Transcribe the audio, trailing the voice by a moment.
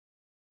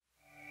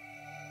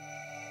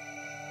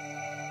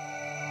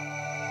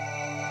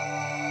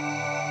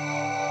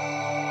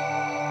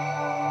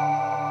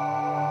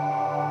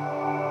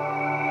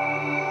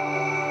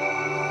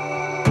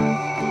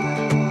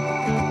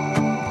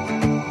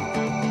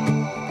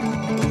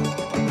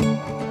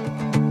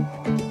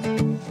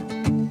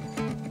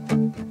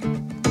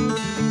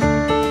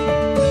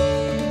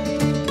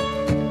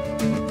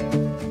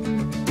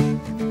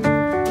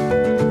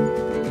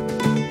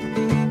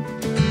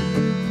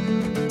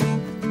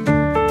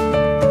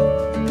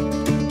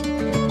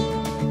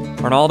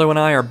Arnaldo and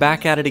I are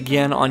back at it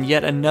again on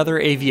yet another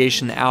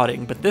aviation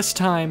outing, but this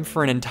time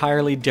for an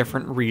entirely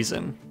different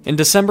reason. In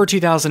December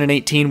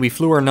 2018, we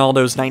flew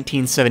Arnaldo's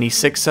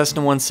 1976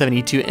 Cessna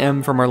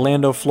 172M from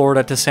Orlando,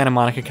 Florida to Santa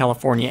Monica,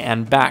 California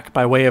and back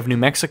by way of New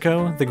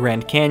Mexico, the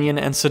Grand Canyon,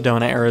 and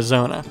Sedona,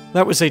 Arizona.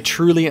 That was a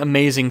truly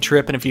amazing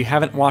trip, and if you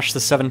haven't watched the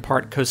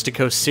 7-part Coast to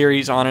Coast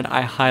series on it,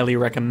 I highly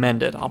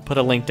recommend it. I'll put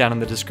a link down in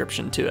the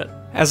description to it.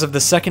 As of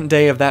the second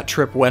day of that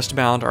trip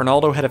westbound,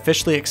 Arnaldo had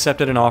officially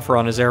accepted an offer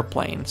on his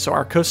airplane, so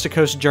our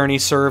coast-to-coast journey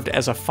served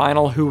as a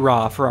final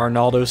hoorah for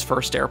Arnaldo's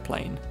first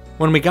airplane.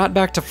 When we got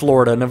back to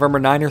Florida, November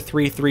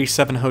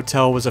 9337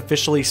 Hotel was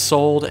officially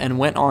sold and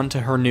went on to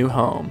her new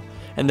home,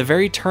 and the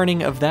very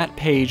turning of that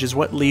page is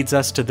what leads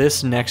us to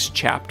this next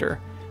chapter.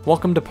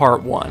 Welcome to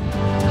part 1.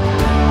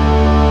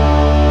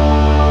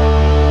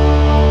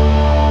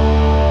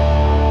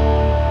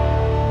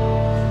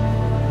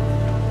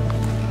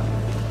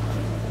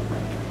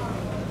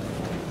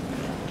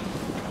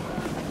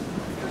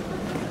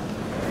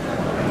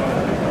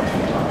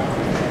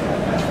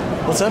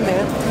 What's up,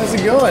 man? How's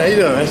it going? How you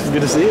doing? It's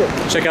good to see you.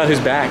 Check out who's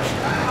back.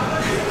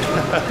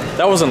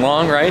 That wasn't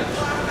long, right?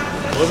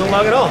 It wasn't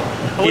long at all.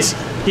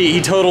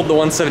 He totaled the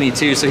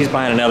 172, so he's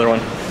buying another one.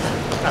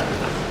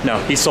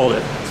 No, he sold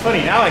it. It's funny,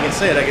 now I can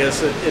say it, I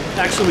guess. It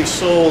actually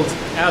sold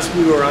as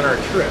we were on our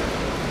trip.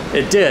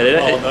 It did.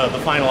 The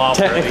final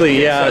offer. Technically,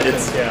 yeah.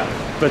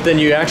 But then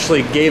you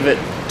actually gave it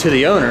to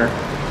the owner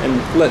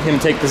and let him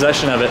take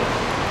possession of it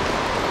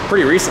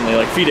pretty recently,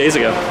 like a few days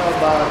ago.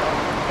 About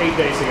 8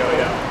 days ago,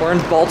 yeah. We're in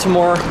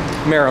Baltimore,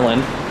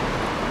 Maryland,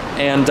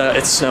 and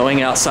it's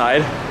snowing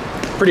outside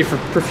pretty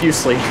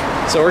profusely.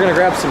 So we're gonna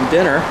grab some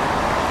dinner,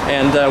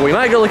 and we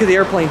might go look at the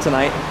airplane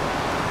tonight,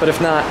 but if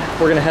not,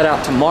 we're gonna head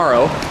out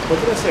tomorrow. What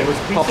did I say? It was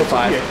Papa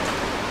 5.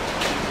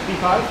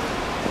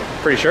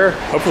 P5? Pretty sure.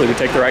 Hopefully we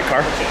take the right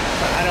car.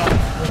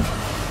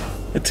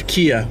 It's a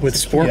Kia with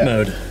sport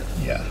mode.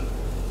 Yeah.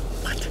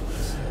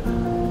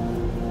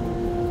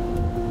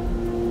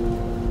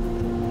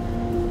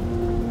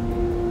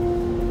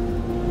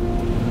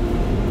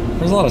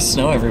 There's a lot of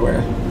snow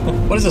everywhere.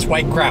 What is this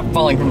white crap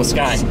falling from the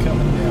sky? It's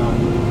coming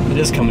down. It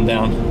is coming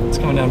down. It's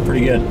coming down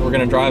pretty good. We're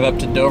gonna drive up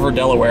to Dover,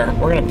 Delaware.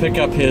 We're gonna pick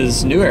up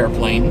his new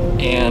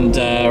airplane, and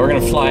we're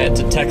gonna fly it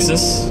to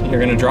Texas. You're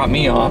gonna drop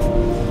me off.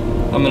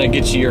 I'm gonna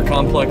get you your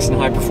complex and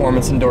high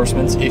performance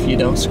endorsements if you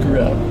don't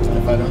screw up.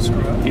 If I don't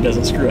screw up? He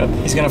doesn't screw up.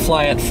 He's gonna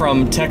fly it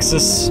from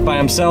Texas by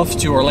himself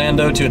to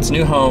Orlando to its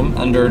new home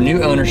under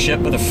new ownership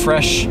with a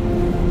fresh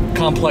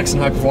complex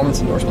and high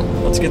performance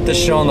endorsement. Let's get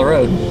this show on the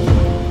road.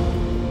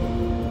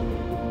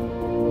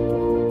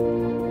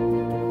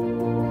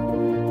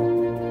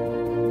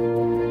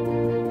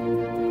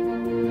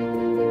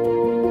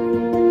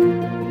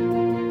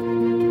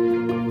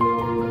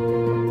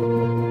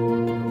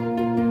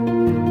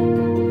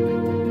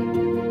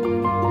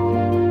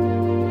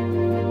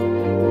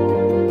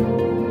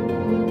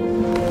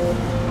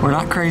 We're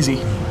not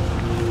crazy.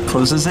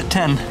 Closes at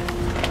 10.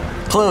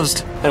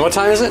 Closed. And what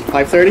time is it?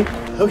 5:30?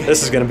 Okay.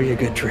 This is gonna be a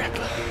good trip.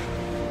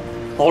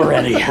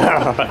 Already.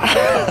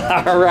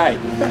 All right.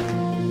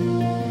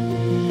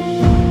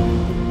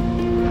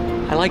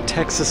 I like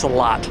Texas a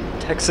lot.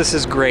 Texas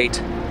is great.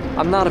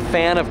 I'm not a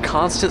fan of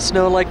constant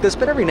snow like this,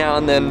 but every now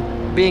and then,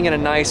 being in a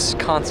nice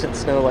constant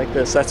snow like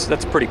this,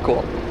 that's pretty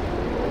cool.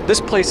 This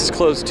place is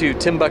closed to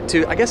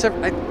Timbuktu. I guess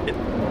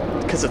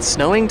because it's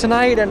snowing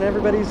tonight and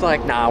everybody's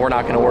like, nah, we're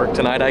not gonna work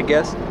tonight, I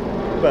guess.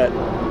 But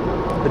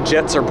the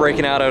jets are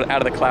breaking out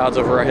of the clouds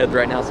over our heads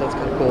right now, so that's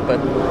kind of cool. But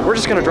we're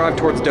just gonna drive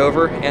towards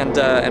Dover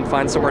and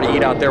find somewhere to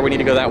eat out there. We need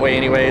to go that way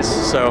anyways,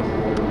 so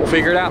we'll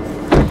figure it out.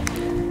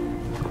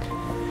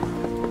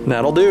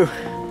 That'll do.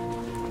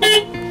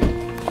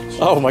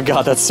 Oh my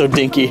God, that's so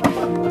dinky.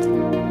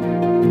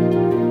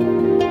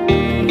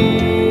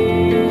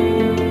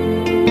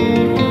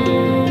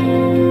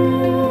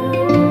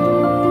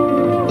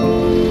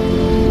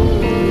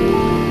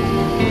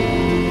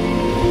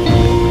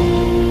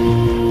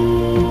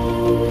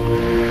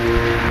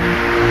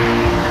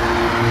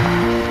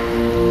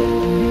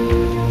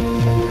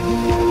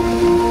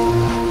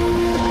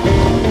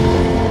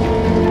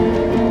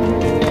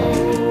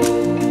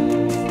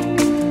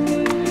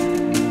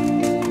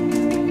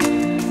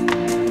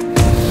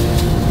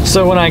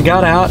 So when I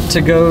got out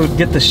to go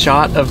get the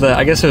shot of the,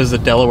 I guess it was the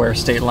Delaware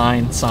state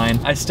line sign,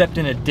 I stepped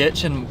in a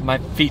ditch and my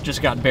feet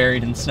just got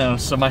buried in snow.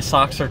 So my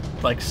socks are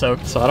like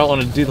soaked. So I don't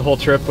want to do the whole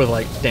trip with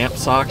like damp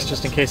socks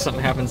just in case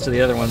something happens to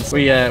the other ones.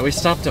 We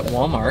stopped at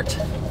Walmart,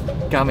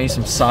 got me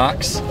some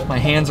socks. My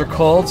hands are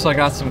cold, so I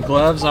got some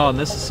gloves. Oh, and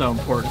this is so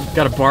important.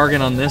 Got a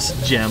bargain on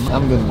this gem.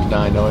 I'm gonna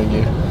die knowing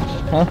you.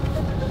 Huh?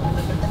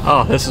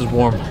 Oh, this is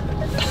warm.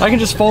 I can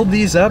just fold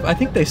these up. I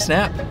think they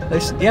snap.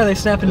 Yeah, they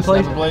snap in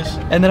place.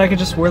 And then I can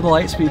just wear the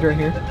light speed right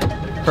here.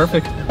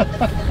 Perfect.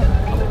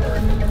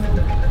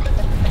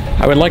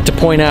 I would like to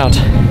point out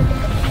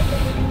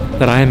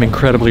that I am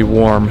incredibly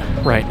warm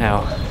right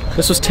now.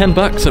 This was 10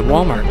 bucks at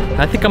Walmart.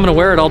 I think I'm gonna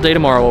wear it all day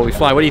tomorrow while we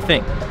fly. What do you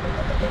think?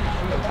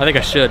 I think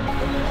I should.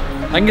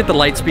 I can get the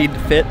light speed to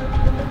fit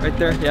right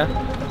there. Yeah,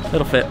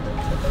 it'll fit.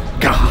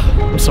 God,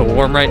 I'm so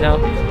warm right now.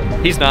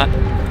 He's not.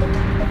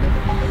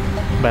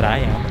 But I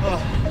am.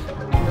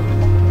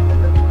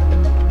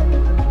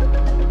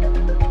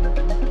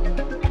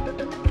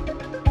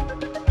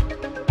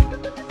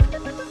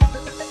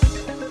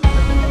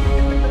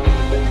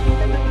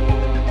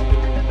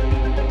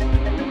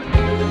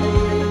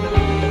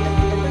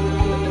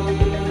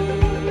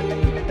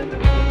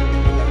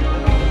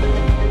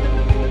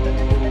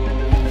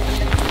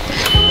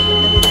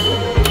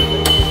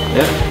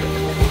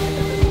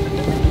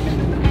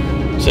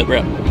 Sit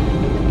rep.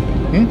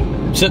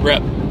 Sit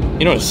rep.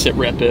 You know what a sit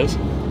rep is?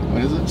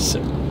 What is it?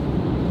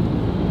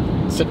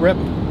 Sit rep?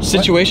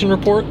 Situation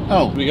report.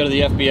 Oh. We go to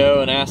the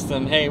FBO and ask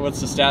them, hey,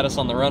 what's the status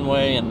on the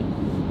runway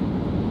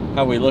and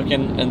how we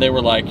looking? And they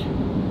were like,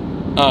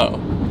 oh,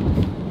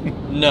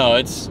 no,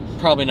 it's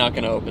probably not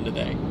going to open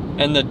today.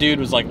 And the dude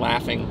was like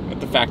laughing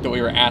at the fact that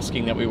we were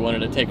asking that we wanted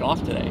to take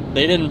off today.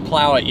 They didn't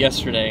plow it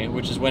yesterday,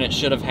 which is when it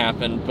should have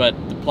happened, but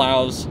the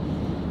plows,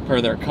 per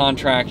their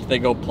contract, they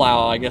go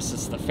plow, I guess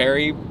it's the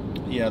ferry.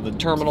 Yeah, the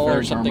terminal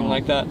or something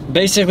like that.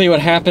 Basically what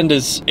happened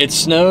is it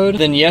snowed,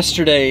 then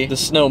yesterday the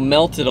snow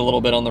melted a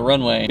little bit on the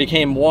runway,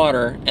 became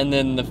water, and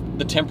then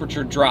the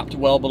temperature dropped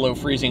well below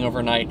freezing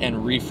overnight and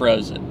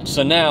refroze it.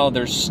 So now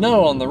there's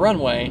snow on the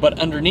runway, but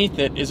underneath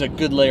it is a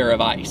good layer of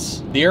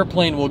ice. The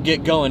airplane will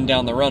get going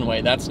down the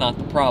runway, that's not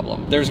the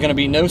problem. There's gonna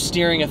be no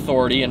steering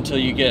authority until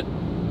you get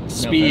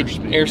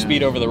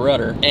airspeed over the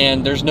rudder,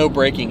 and there's no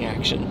braking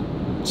action.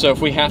 So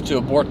if we have to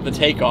abort the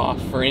takeoff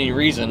for any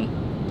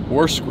reason,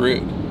 we're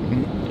screwed.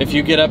 If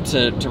you get up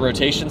to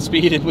rotation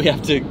speed and we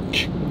have to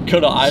go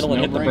to idle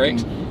and hit the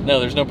brakes,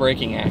 no, there's no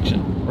braking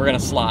action. We're gonna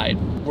slide.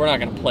 We're not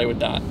gonna play with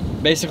that.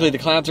 Basically, the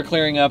clouds are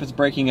clearing up, it's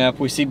breaking up,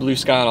 we see blue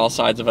sky on all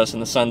sides of us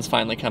and the sun's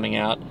finally coming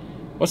out.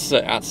 What's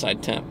the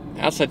outside temp?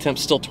 Outside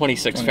temp's still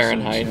 26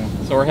 Fahrenheit. Yeah.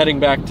 So we're heading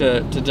back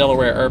to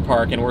Delaware Air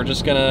Park and we're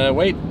just gonna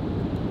wait.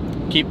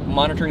 Keep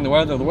monitoring the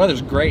weather. The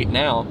weather's great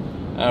now.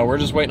 We're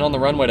just waiting on the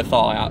runway to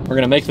thaw out. We're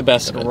gonna make the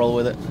best of it. Roll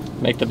with it.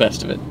 Make the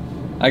best of it.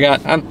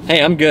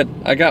 I'm good.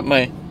 I got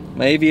my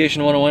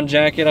Aviation 101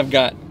 jacket. I've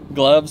got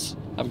gloves.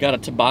 I've got a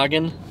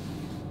toboggan.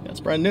 That's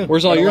brand new.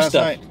 Where's all your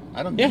stuff? Night.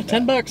 I don't. Yeah,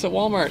 $10 at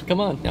Walmart.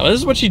 Come on. Now this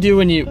is what you do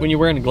when you're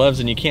wearing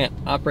gloves and you can't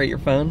operate your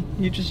phone.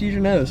 You just use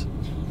your nose.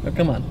 Oh,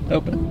 come on,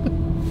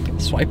 open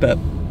it. Swipe up.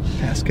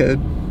 Passcode.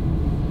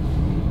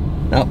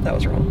 No, that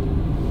was wrong.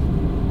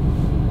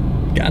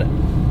 Got it.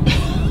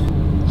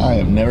 I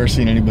have never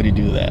seen anybody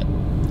do that.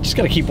 Just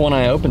gotta keep one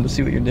eye open to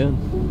see what you're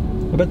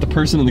doing. I bet the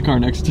person in the car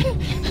next to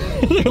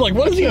they're like,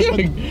 what is he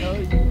doing?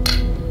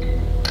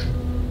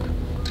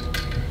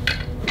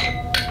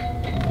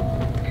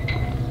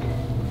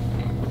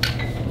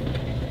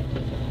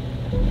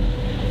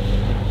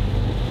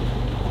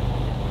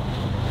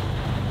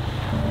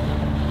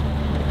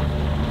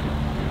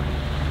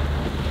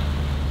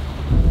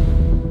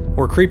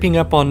 We're creeping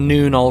up on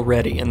noon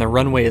already, and the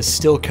runway is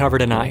still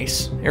covered in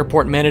ice.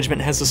 Airport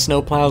management has the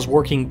snowplows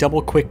working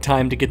double quick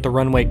time to get the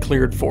runway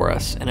cleared for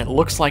us, and it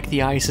looks like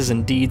the ice is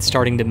indeed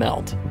starting to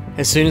melt.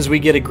 As soon as we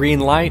get a green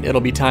light, it'll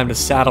be time to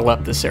saddle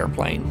up this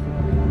airplane.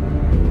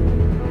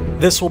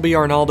 This will be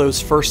Arnaldo's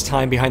first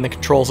time behind the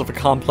controls of a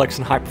complex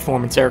and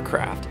high-performance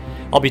aircraft.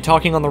 I'll be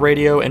talking on the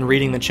radio and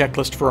reading the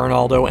checklist for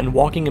Arnaldo and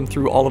walking him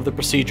through all of the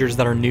procedures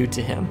that are new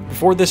to him.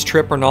 Before this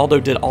trip, Arnaldo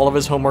did all of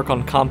his homework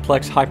on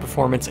complex,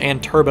 high-performance,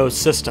 and turbo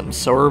systems,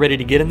 so we're ready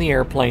to get in the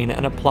airplane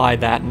and apply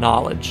that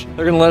knowledge.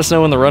 They're going to let us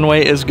know when the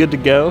runway is good to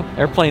go.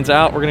 Airplane's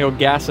out, we're going to go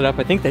gas it up.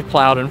 I think they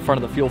plowed in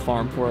front of the fuel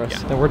farm for us.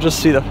 Yeah. And we're just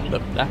see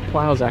that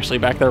plow is actually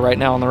back there right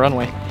now on the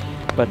runway.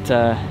 But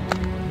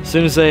as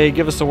soon as they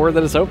give us the word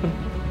that it's open,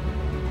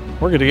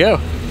 we're good to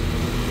go.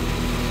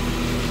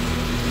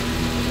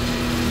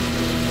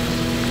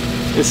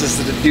 This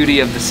is the duty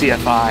of the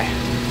CFI.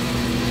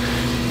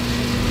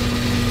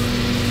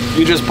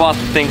 You just bought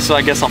the thing, so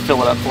I guess I'll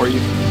fill it up for you.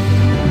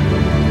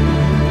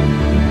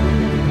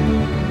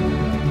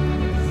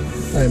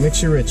 All right,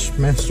 mix your rich.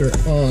 Master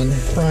on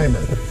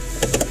primer.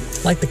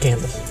 Light the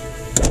candle.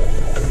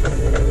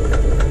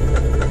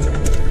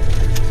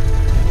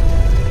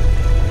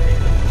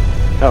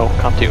 Oh,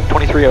 comp 2,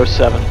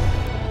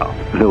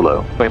 2307.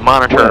 Zulu. We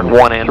monitor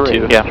 1 and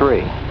 2. Yeah.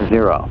 30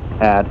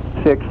 at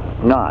 6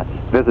 knots.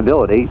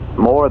 Visibility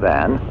more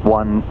than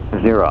 10.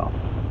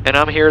 And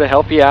I'm here to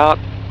help you out.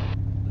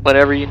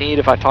 Whatever you need.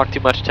 If I talk too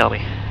much, tell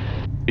me.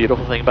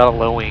 Beautiful thing about a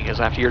low wing is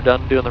after you're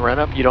done doing the run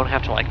up, you don't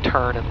have to like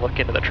turn and look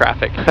into the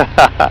traffic.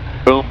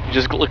 Boom. You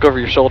just look over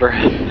your shoulder.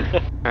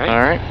 All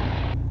right.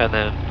 And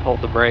then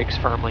hold the brakes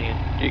firmly,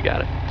 and you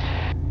got it.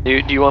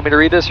 Do you want me to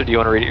read this, or do you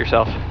want to read it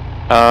yourself?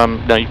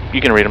 No,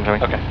 you can read them to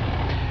me. Okay.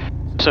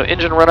 So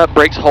engine run up,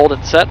 brakes hold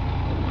and set.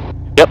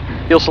 Yep.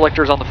 Fuel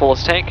selector is on the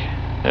fullest tank.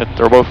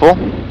 They're both full.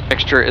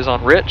 Mixture is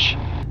on rich.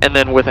 And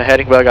then with a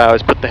heading bug, I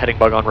always put the heading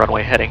bug on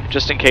runway heading,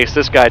 just in case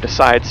this guy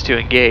decides to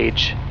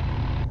engage.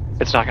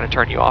 It's not going to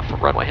turn you off from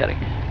runway heading.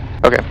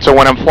 Okay, so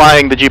when I'm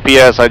flying the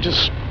GPS,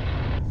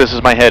 this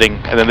is my heading,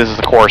 and then this is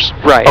the course.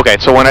 Right. Okay,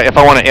 so if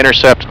I want to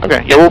intercept,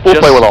 okay, yeah, we'll play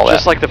with all that.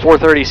 Just like the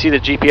 430, see the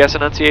GPS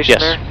enunciation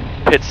there?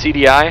 Hit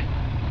CDI,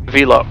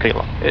 VLOC.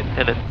 VLOC.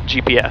 And then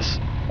GPS.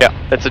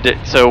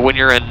 Yeah. So when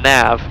you're in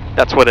nav,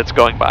 that's what it's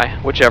going by,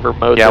 whichever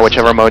mode. Yeah,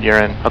 whichever mode you're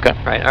in. Okay.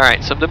 Right. All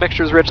right. So the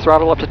mixture's rich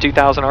throttle up to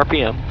 2,000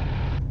 RPM,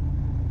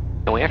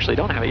 and we actually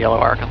don't have a yellow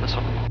arc on this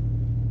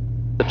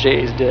one. The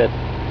J's did.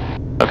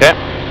 Okay.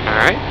 All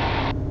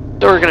right.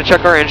 So we're gonna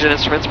check our engine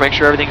instruments, make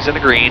sure everything's in the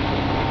green.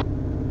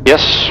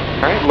 Yes.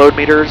 All right. Load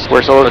meters.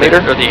 Where's the load meter?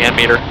 Or the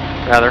ammeter,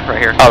 rather, right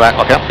here. Oh, that.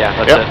 Okay. Yeah,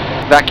 that's Yep.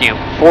 it. Vacuum.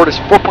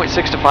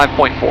 4.6 to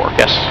 5.4.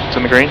 Yes. It's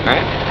in the green. All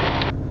right.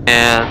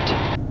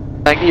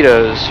 And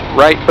magnetos.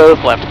 Right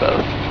both, left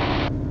both.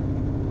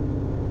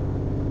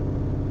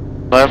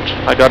 Left.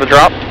 I got a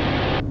drop.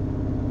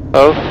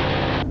 Both.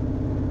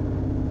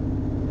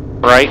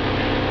 Right.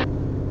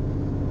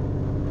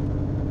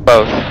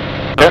 Both.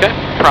 Okay.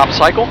 Prop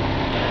cycle.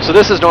 So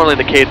this is normally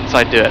the cadence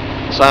I do it.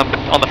 So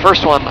on the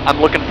first one, I'm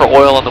looking for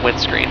oil on the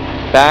windscreen.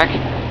 Back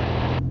in.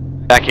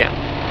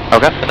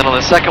 Okay. And then on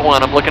the second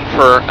one, I'm looking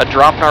for a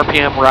drop in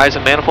RPM, rise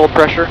in manifold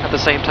pressure at the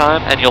same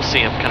time, and you'll see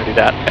him kind of do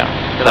that. Yeah.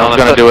 And then I'm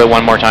going to do it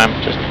one more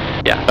time, just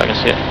yeah. so I can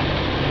see it.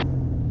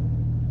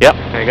 Yep.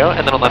 There you go.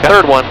 And then on the Okay.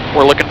 third one,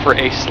 we're looking for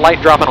a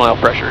slight drop in oil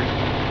pressure.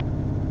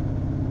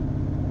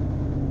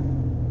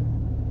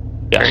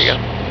 Yes. There you go.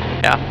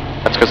 Yeah.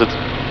 That's because it's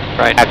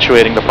Right.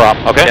 actuating the prop.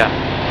 Okay.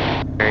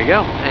 Yeah. There you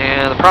go.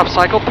 And the prop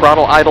cycle,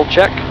 throttle idle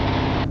check.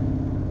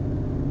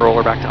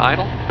 Roller back to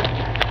idle.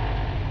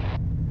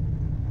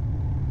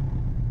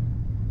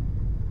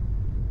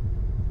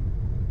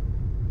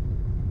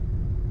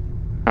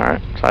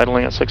 Alright, it's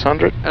idling at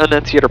 600. And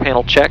then theater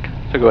panel check.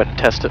 So go ahead and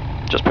test it.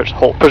 Just push and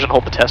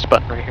hold the test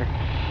button right here.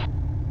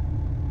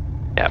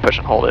 Yeah, push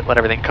and hold it. Let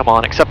everything come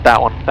on except that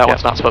one. That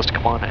one's not supposed to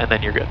come on, and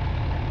then you're good.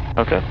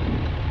 Okay.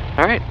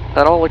 Alright,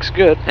 that all looks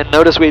good. And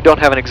notice we don't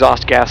have an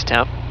exhaust gas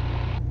temp.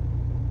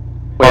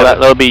 Well,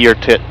 that'll be your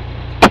tit.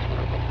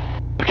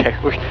 Okay,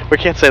 we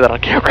can't say that on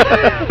camera.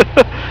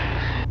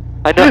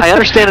 I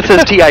understand it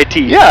says TIT.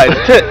 Yeah,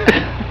 it's tit.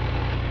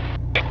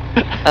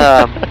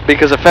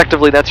 Because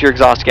effectively that's your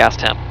exhaust gas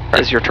temp,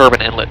 is your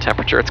turbine inlet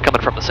temperature. It's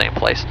coming from the same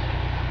place.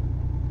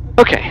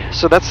 Okay,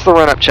 so that's the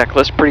run-up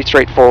checklist. Pretty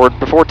straightforward.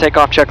 Before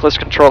takeoff checklist,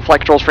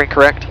 flight controls for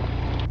incorrect.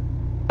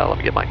 Let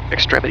me get my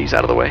extremities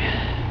out of the way.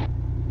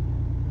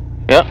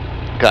 Yep.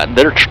 God,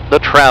 the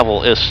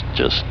travel is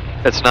just...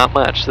 It's not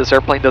much. This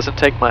airplane doesn't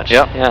take much.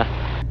 Yep. Yeah.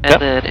 And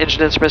then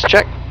engine instruments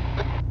check.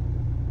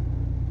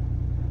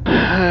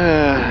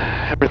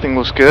 Everything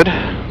looks good.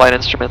 Flight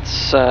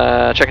instruments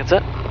check and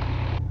set.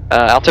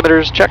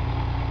 Altimeters check.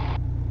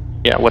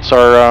 Yeah, what's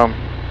our,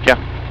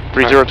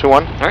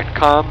 3021? Alright,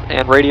 comm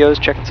and radios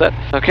check and set.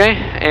 Okay,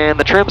 and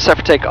the trim set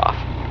for takeoff.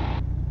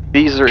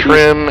 These are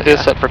Trim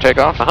is set for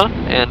takeoff.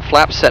 And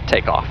flaps set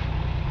takeoff.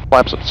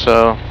 Flaps, flaps.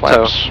 So,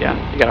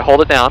 yeah, you gotta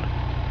hold it down,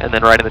 and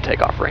then right in the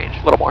takeoff range.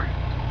 A little more.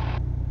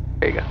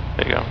 There you go.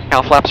 There you go.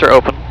 Cowl flaps are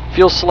open.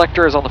 Fuel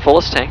selector is on the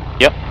fullest tank.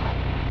 Yep.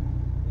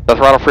 The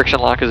throttle friction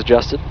lock is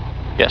adjusted.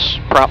 Yes.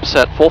 Prop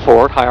set full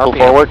forward, high Full RPM.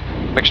 forward.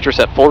 Mixture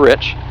set full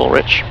rich. Full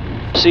rich.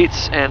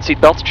 Seats and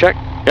seat belts check.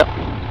 Yep.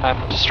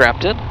 I'm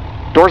strapped in.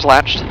 Doors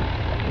latched.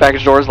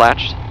 Baggage doors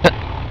latched.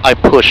 I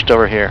pushed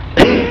over here.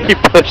 You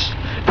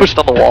pushed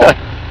on the wall.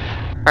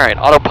 Alright,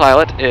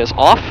 autopilot is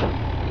off.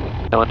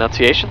 No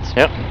enunciations.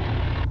 Yep.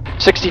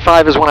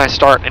 65 is when I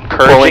start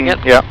encouraging it.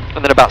 Yeah.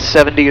 And then about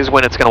 70 is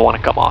when it's going to want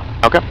to come off.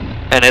 Okay.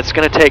 And it's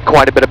going to take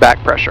quite a bit of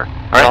back pressure.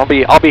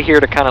 Alright. I'll be here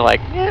to kind of like,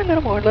 yeah, a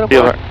little more, a little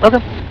more.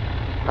 Okay.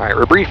 Alright,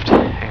 we're briefed,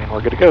 and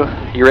we're good to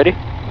go. You ready?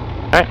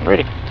 Alright, I'm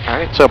ready.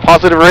 Alright. So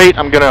positive rate,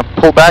 I'm gonna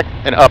pull back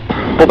and up.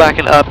 Pull back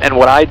and up, and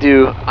what I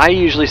do, I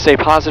usually say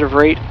positive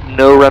rate,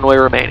 no runway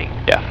remaining.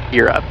 Yeah.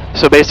 You're up.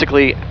 So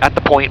basically, at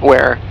the point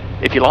where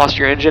if you lost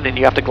your engine and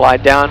you have to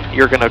glide down,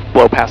 you're going to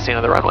blow past the end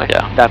of the runway.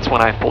 Yeah. That's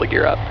when I pull the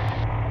gear up.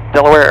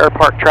 Delaware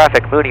Airpark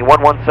traffic, Mooney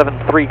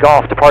 1173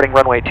 Golf, departing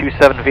runway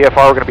 27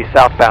 VFR. We're going to be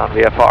southbound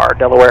VFR,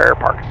 Delaware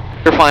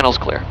Airpark. Your final's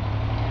clear.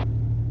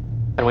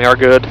 And we are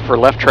good for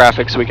left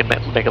traffic, so we can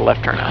make a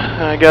left turn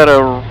out. I got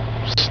a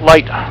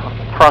slight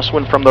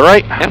crosswind from the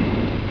right. Yep.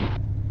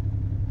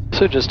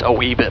 So just a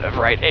wee bit of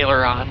right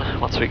aileron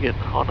once we get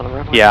onto the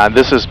runway. Yeah,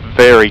 this is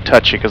very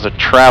touchy because the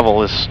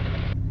travel is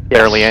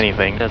barely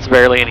anything. It's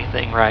barely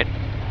anything, right.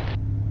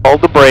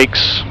 Hold the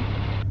brakes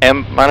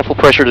and manifold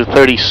pressure to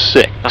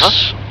 36.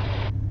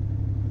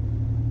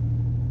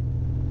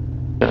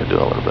 Gonna do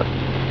a little bit.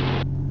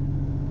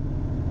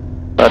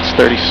 That's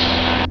 30.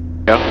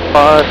 Go.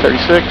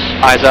 36.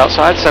 Eyes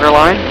outside, center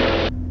line.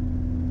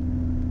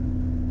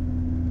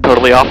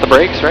 Totally off the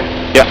brakes, right?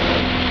 Yeah.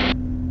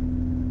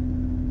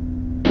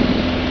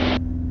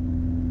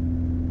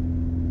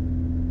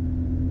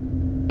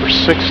 For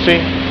 60.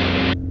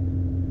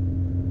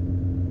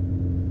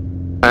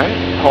 Alright,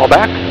 haul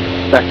back.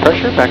 Back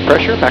pressure, back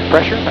pressure, back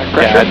pressure, back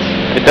pressure.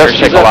 Yeah, it does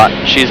take a lot.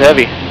 She's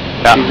heavy.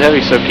 Yeah. She's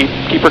heavy, so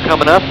keep her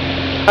coming up.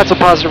 That's a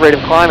positive rate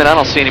of climb, and I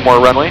don't see any more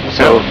runway.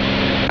 So,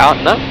 out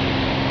and up.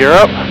 Gear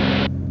up.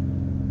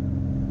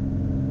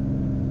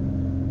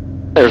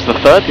 There's the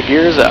thud, the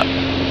gear is up.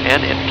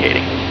 And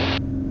indicating.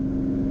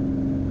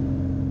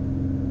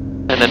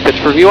 And then pitch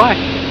for VY.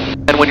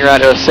 And when you're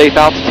at a safe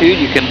altitude,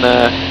 you can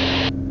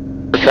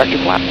Retractor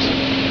flaps.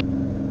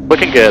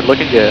 Looking good,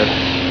 looking good.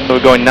 So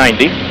we're going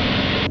 90.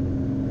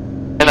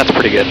 And that's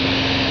pretty good.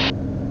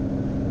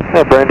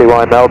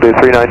 Brandywine, that'll do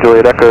 39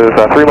 Juliet Echoes,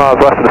 3 miles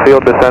west of the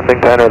field,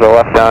 descending to enter the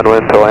left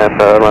downwind to land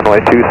runway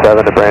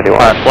 27 to Brandywine.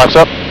 Alright, flaps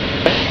up.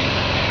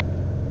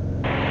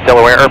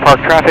 Delaware Airpark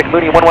traffic,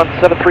 Mooney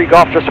 1173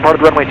 Golf, just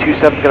departed runway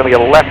 27, is going to be a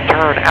left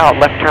turn out,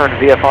 left turn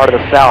VFR to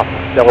the south,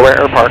 Delaware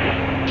Airpark.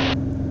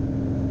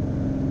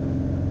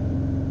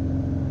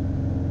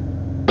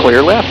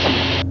 Clear left.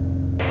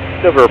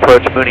 Silver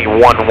approach, Mooney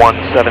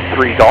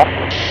 1173 Golf.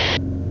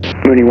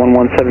 Mooney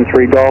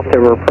 1173 Golf,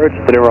 Silver approach,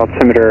 Silver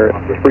altimeter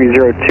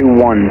 3021,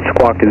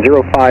 squawk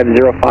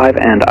 0505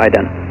 and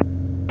ident.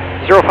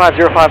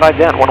 0505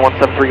 ident,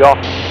 1173 Golf.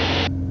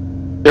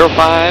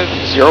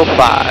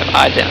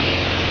 0505 ident.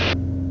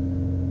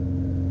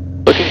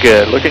 Looking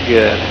good, looking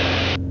good.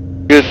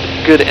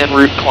 Good en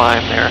route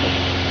climb there.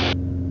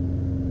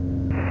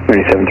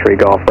 Mooney 73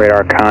 Golf,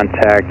 radar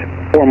contact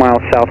 4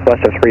 miles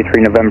southwest of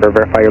 33 November.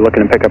 Verify you're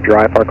looking to pick up your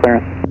IFR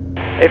clearance.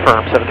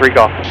 Affirm, 73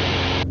 Golf.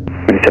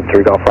 Mooney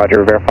 73 Golf,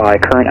 roger. Verify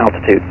current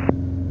altitude.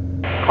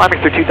 Climbing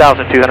through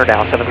 2,200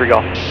 now, 73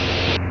 Golf.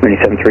 Mooney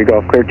 73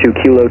 Golf, clear to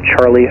Kilo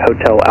Charlie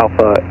Hotel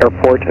Alpha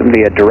Airport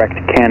via direct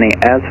canny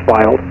as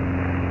filed.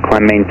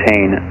 Climb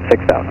maintain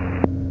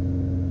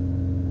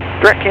 6,000.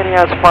 Direct canny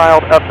as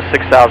filed up to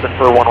 6,000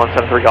 for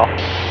 1173 Golf.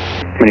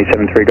 Mooney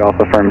 73 Golf,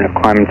 affirmative.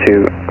 Climb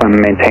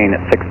maintain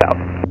at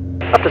 6,000.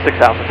 Up to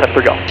 6,000,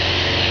 73 Golf.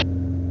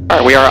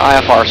 Alright, we are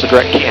IFR, so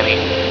direct canny.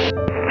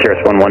 Cirrus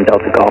 11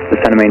 Delta Golf,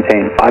 descend and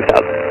maintain 5,000.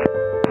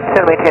 Descend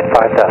and maintain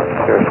 5,000,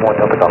 Cirrus 1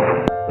 Delta Golf.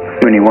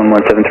 Mooney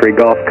 1173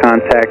 Golf,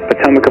 contact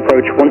Potomac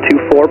approach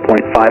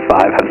 124.55.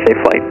 Have a safe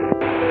flight.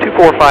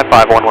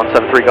 2455,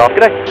 1173 Golf,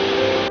 good day.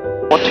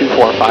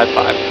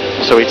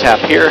 12455. So we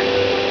tap here,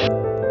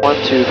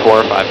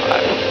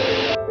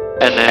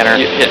 12455. And then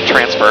you hit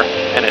transfer,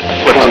 and it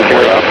flips up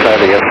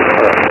here.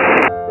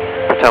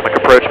 Potomac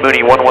approach,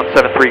 Mooney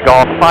 1173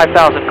 Golf,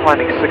 5,000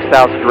 climbing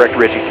 6,000 direct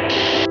Ridgey.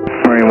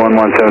 Mooney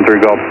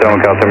 1173 Golf,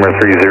 Potomac altimeter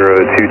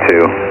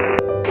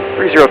 3022.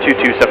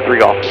 3022, 73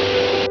 Golf.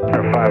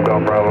 5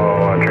 Golf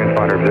Bravo,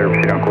 transponder observed,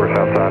 proceed on course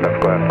outside of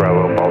class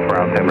Bravo, false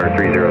ground altimeter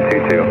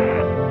 3022.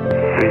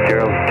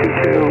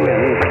 3022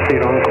 and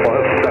proceed on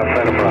course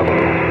outside of Bravo,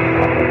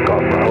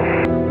 Golf Bravo.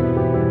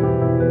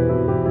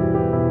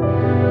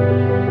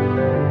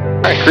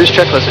 Alright, cruise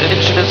checklist.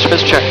 Engine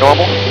instruments check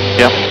normal.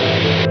 Yep.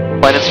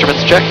 Flight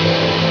instruments check.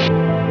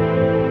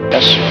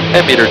 Yes.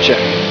 And meter check.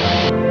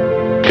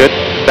 Good.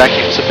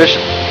 Vacuum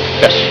sufficient.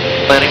 Yes.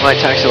 Landing light,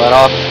 taxi light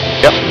off.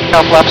 Yep.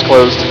 Now flaps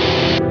closed.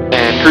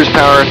 And cruise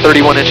power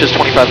 31 inches,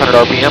 2,500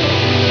 RPM.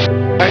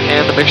 Alright,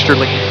 and the mixture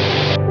lean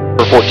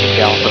for 14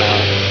 gallons an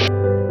hour.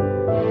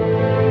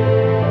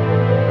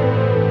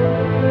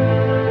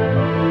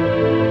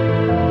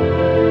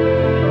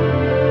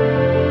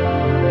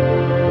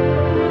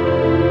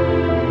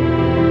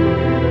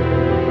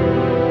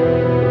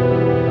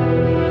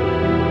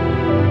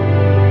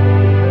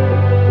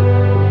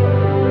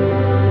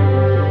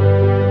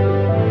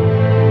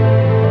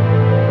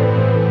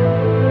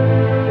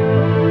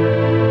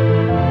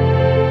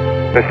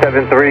 The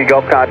 73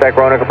 Gulf contact,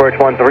 Roanoke approach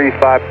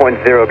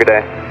 135.0, good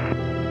day.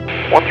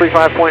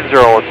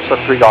 135.0,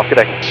 73 Golf, good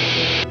day.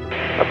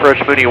 Approach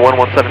Mooney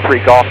 1173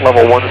 Golf,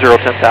 level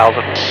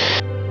 1010,000.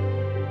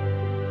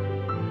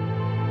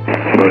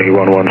 Mooney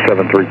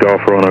 1173 Golf,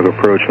 Roanoke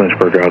approach,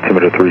 Lynchburg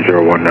altimeter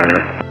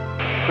 3019er.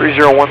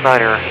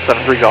 3019er,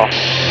 73 Golf.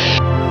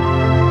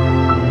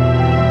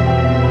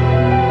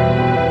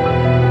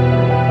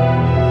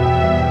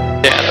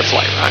 Yeah, that's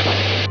light, right?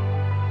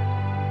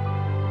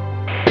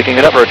 Picking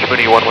it up, approach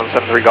Mooney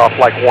 1173 Golf,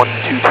 like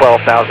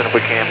 12,000 if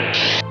we can.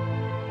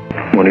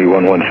 Mooney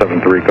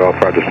 1173 Golf,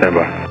 roger,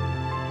 standby.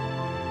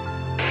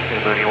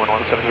 Mooney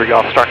 1173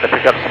 Golf, starting to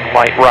pick up some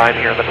light rime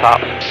here in the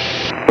tops.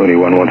 Mooney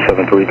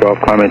 1173 Golf,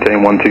 climb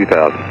maintain 12,000.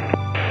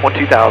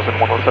 12,000,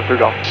 1173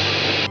 Golf.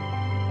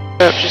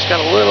 Just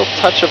got a little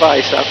touch of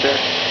ice out there.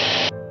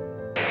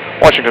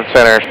 Washington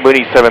Center,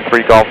 Mooney 73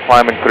 Golf,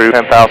 climbing through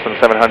 10,700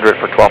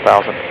 for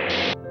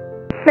 12,000.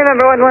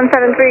 November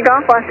 1173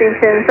 Golf,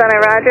 Washington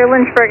Center, roger,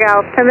 Lynchburg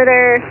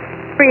altimeter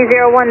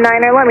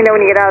 3019er, let me know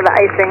when you get out of the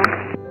icing.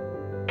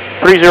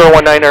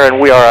 3019er,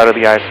 and we are out of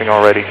the icing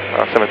already,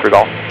 73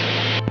 Golf.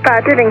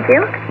 Roger, thank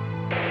you.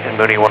 And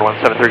Mooney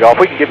 1173 Golf,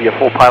 we can give you a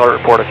full pilot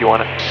report if you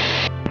want it.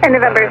 And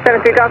November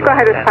 73 Golf, go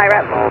ahead with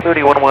PIREP.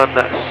 Mooney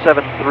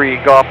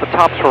 1173 Golf, the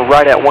tops were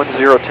right at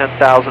 1010,000,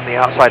 the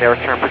outside air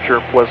temperature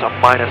was a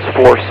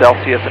 -4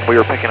 Celsius, and we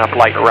were picking up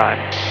light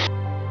rime.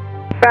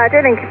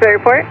 Roger, thank you for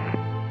the report.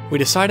 We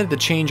decided to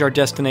change our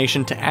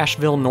destination to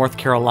Asheville, North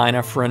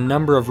Carolina for a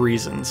number of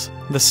reasons.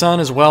 The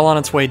sun is well on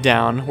its way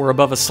down, we're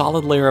above a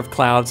solid layer of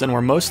clouds, and we're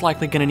most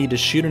likely going to need to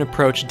shoot an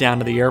approach down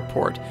to the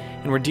airport.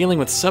 And we're dealing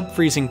with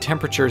sub-freezing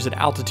temperatures at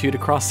altitude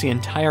across the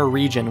entire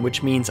region,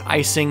 which means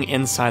icing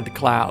inside the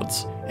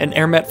clouds. An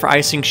air met for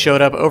icing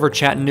showed up over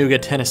Chattanooga,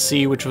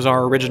 Tennessee, which was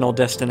our original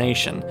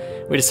destination.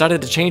 We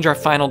decided to change our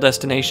final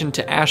destination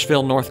to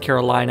Asheville, North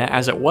Carolina,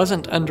 as it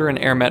wasn't under an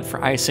air met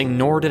for icing,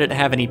 nor did it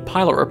have any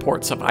pilot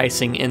reports of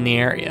icing in the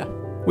area.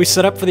 We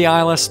set up for the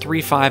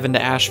ILS-35 into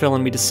Asheville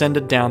and we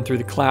descended down through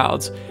the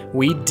clouds.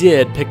 We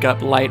did pick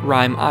up light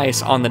rime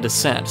ice on the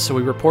descent, so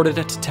we reported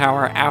it to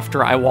tower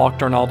after I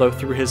walked Arnaldo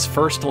through his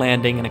first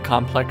landing in a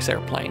complex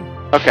airplane.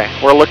 Okay,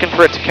 we're looking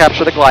for it to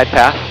capture the glide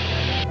path.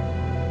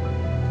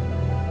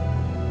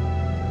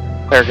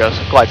 There it goes,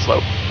 glide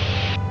slope.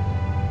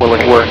 We're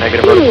looking for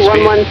negative vertical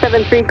speed.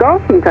 1173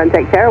 Golf, from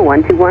contact tower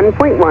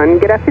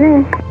 121.1. Good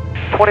afternoon.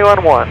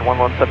 21-1,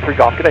 1173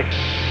 Golf, good day.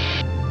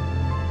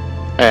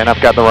 And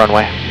I've got the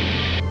runway.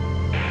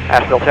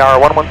 Asheville Tower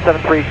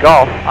 1173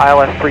 Golf,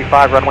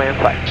 ILS-35 runway in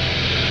sight.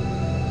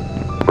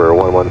 For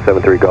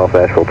 1173 Golf,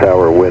 Asheville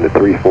Tower, wind at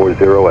 340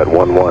 at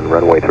 11,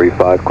 runway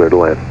 35, clear to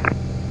land.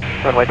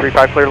 Runway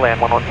 35 clear to land,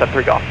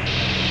 1173 Golf.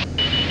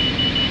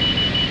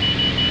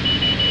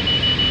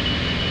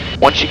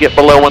 Once you get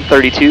below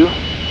 132,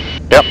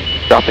 yep,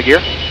 drop the gear.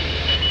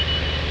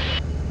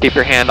 Keep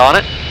your hand on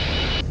it.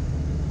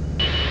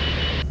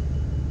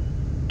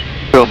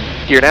 Boom,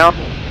 gear down,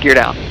 gear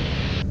down.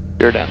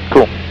 Gear down,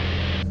 cool.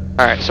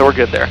 Alright, so we're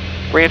good there.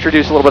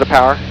 Reintroduce a little bit of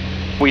power.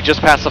 We just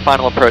passed the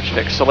final approach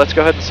fix, so let's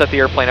go ahead and set the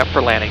airplane up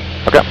for landing.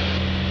 Okay.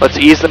 Let's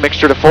ease the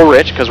mixture to full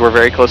rich, because we're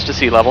very close to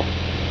sea level.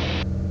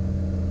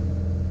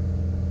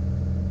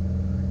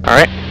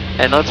 Alright,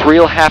 and let's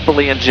real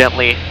happily and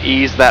gently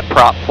ease that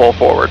prop full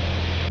forward.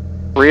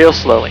 Real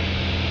slowly.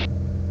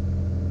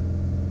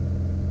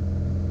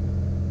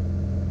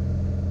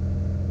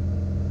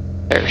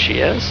 There she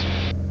is.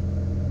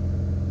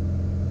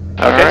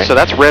 Okay, so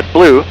that's red,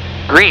 blue.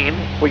 Green,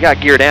 we got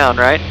gear down,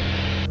 right?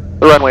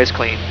 The runway's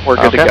clean. We're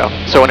good to go.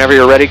 So whenever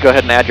you're ready, go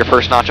ahead and add your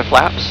first notch of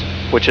flaps,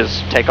 which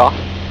is takeoff.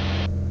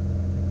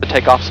 The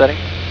takeoff setting.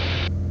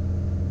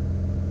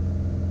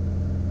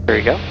 There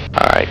you go.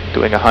 Alright,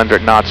 doing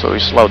 100 knots, so we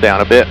slow down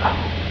a bit.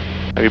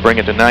 Maybe bring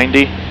it to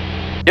 90.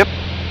 Yep,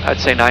 I'd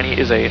say 90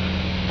 is a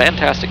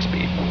fantastic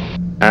speed.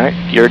 Alright,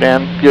 gear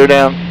down, gear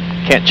down.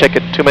 Can't check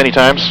it too many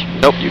times.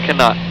 Nope, you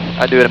cannot.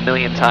 I do it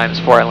 1,000,000 times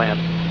before I land.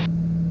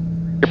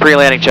 Your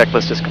pre-landing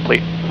checklist is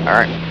complete.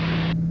 Alright.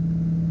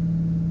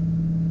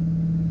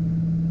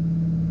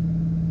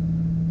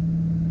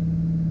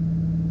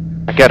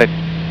 I gotta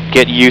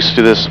get used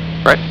to this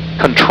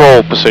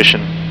control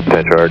position.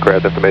 Potential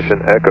aircraft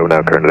information, Echo, now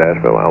current at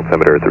Asheville,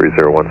 altimeter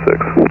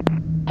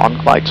 3016.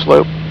 On glide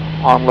slope,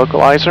 on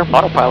localizer.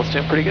 Autopilot's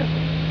doing pretty good.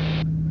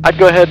 I'd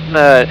go ahead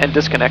and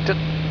disconnect it.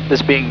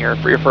 This being your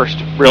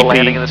first real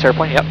landing in this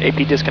airplane. Yep,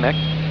 AP disconnect.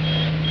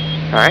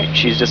 Alright,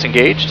 she's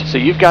disengaged, so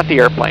you've got the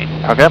airplane.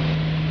 Okay.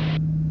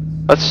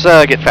 Let's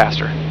get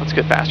faster. Let's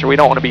get faster. We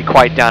don't want to be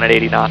quite down at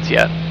 80 knots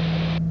yet.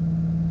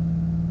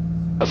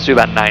 Let's do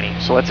about 90.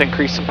 So let's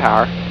increase some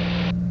power.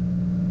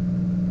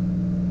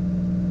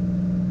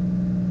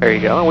 There you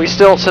go. And we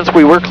still, since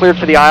we were cleared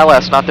for the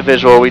ILS, not the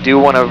visual, we do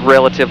want to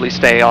relatively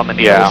stay on the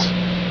needles.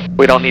 Yeah.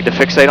 We don't need to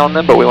fixate on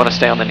them, but we want to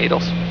stay on the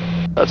needles.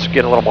 Let's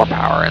get a little more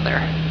power in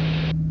there.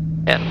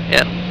 In.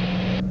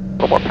 A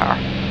little more power.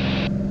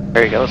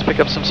 There you go. Let's pick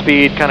up some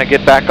speed, kind of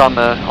get back on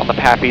the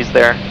pappies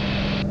there.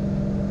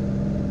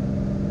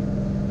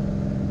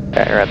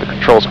 Yeah, the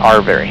controls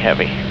are very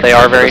heavy. They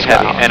are very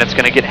heavy, and it's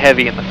going to get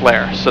heavy in the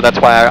flare, so that's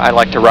why I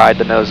like to ride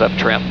the nose-up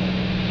trim.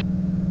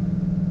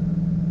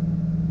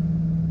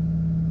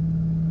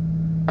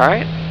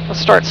 Alright, let's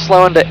start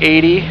slowing to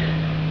 80.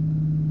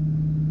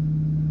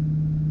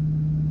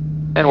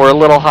 And we're a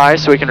little high,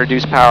 so we can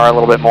reduce power a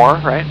little bit more,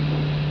 right?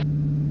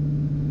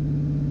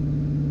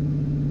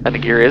 And the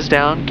gear is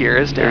down, gear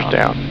is down. Gear's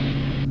down.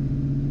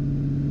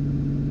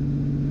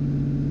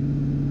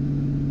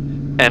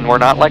 And we're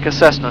not like a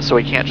Cessna, so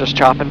we can't just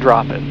chop and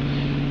drop it.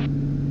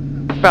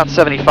 About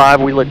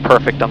 75, we look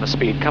perfect on the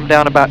speed. Come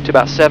down to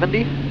about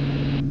 70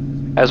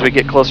 as we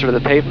get closer to the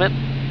pavement.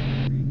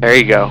 There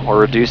you go. We're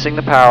reducing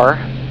the power.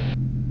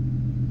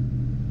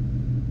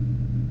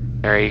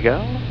 There you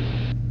go.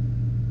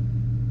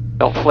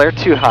 Don't flare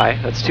too high.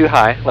 That's too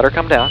high. Let her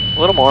come down. A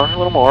little more, a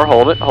little more.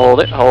 Hold it, hold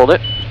it, hold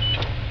it.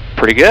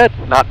 Pretty good.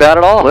 Not bad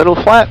at all. A little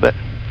flat, but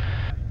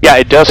yeah,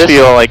 it does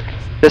feel like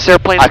this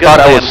airplane's I thought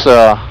I was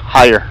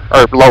higher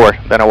or lower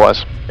than it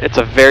was. It's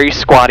a very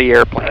squatty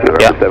airplane.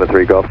 Yeah.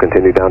 73 Golf,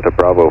 continue down to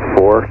Bravo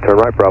 4. Turn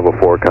right, Bravo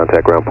 4,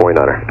 contact ground point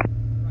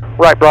 9er.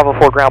 Right, Bravo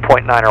 4, ground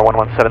point 9er,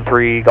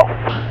 1173 Golf.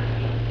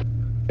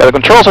 Yeah, the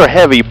controls are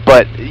heavy,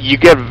 but you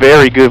get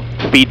very good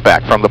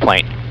feedback from the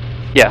plane.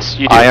 Yes,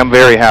 you do. I am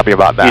very happy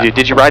about that. You do.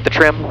 Did you ride the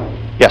trim?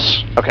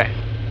 Yes. Okay.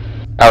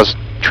 I was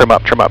trim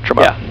up, trim up, trim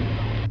up. Yeah.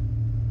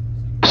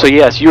 So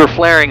yes, you were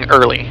flaring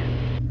early.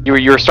 You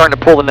were starting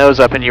to pull the nose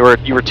up, and you were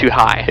too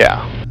high.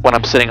 Yeah. When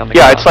I'm sitting on the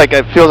ground. ground. It's like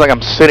it feels like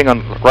I'm sitting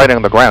right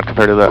on the ground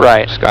compared to the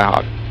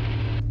Skyhawk.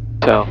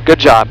 So good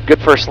job, good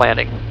first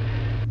landing.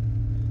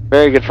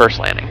 Very good first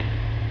landing.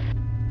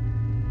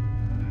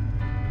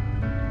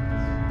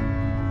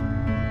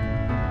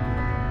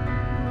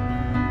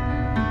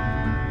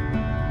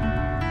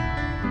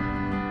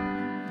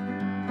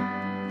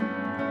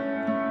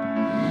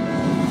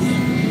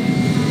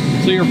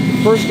 your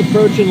first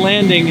approach and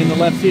landing in the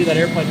left seat of that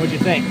airplane, what'd you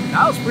think?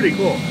 That was pretty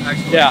cool,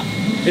 actually. Yeah,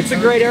 it's a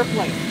great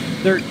airplane.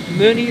 Their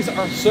Moonies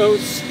are so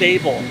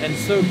stable and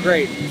so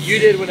great. You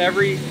did what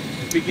every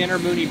beginner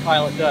Mooney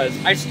pilot does.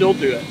 I still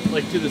do it,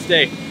 like to this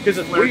day, because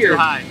it's weird. Too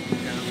high.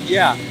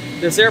 Yeah,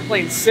 this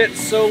airplane sits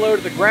so low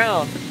to the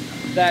ground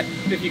that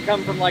if you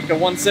come from like a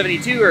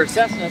 172 or a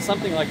Cessna,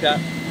 something like that,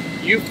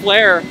 you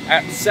flare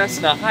at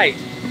Cessna height.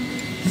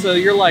 So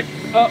you're like,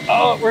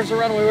 oh, where's the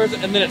runway, where's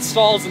it? And then it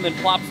stalls and then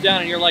plops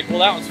down and you're like, well,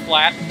 that was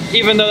flat.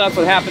 Even though that's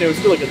what happened, it was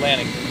still a good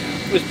landing.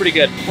 It was pretty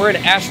good. We're in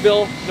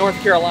Asheville,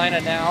 North Carolina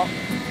now,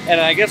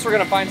 and I guess we're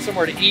gonna find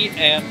somewhere to eat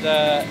and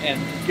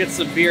get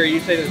some beer. You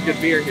say there's good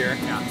beer here.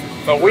 Yeah.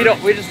 But we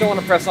just don't want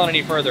to press on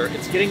any further.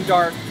 It's getting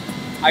dark.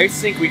 I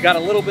think we got a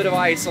little bit of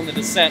ice on the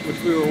descent,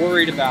 which we were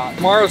worried about.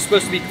 Tomorrow's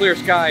supposed to be clear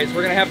skies.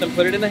 We're gonna have them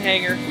put it in the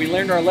hangar. We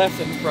learned our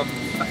lesson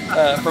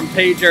from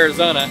Page,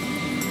 Arizona.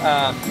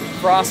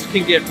 Frost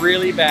can get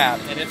really bad,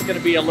 and it's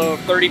gonna be a low of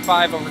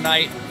 35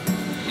 overnight.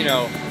 You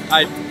know,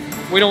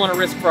 we don't want to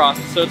risk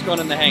frost, so it's going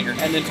in the hangar.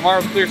 And then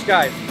tomorrow's clear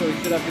skies, so we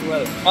should have good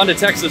weather. On to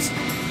Texas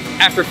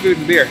after food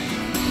and beer.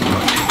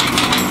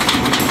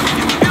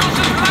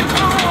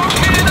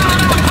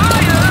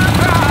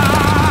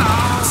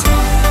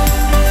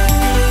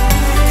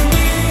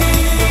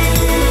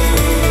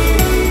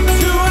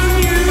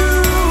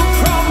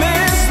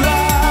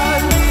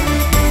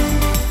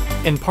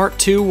 In part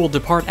 2, we'll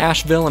depart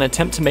Asheville and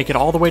attempt to make it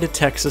all the way to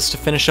Texas to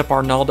finish up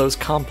Arnaldo's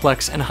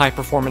complex and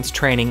high-performance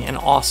training in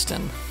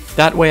Austin.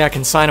 That way I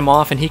can sign him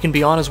off and he can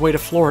be on his way to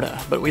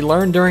Florida, but we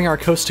learned during our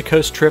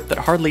coast-to-coast trip that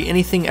hardly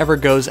anything ever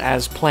goes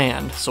as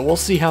planned, so we'll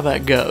see how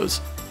that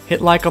goes.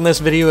 Hit like on this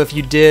video if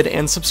you did,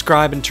 and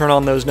subscribe and turn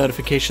on those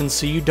notifications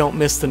so you don't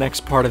miss the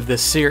next part of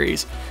this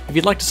series. If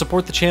you'd like to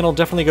support the channel,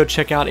 definitely go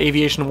check out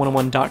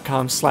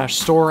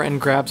aviation101.com/store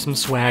and grab some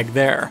swag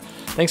there.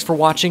 Thanks for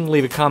watching,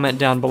 leave a comment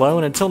down below,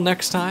 and until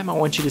next time, I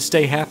want you to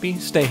stay happy,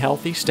 stay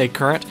healthy, stay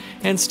current,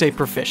 and stay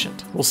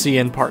proficient. We'll see you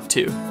in part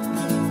 2.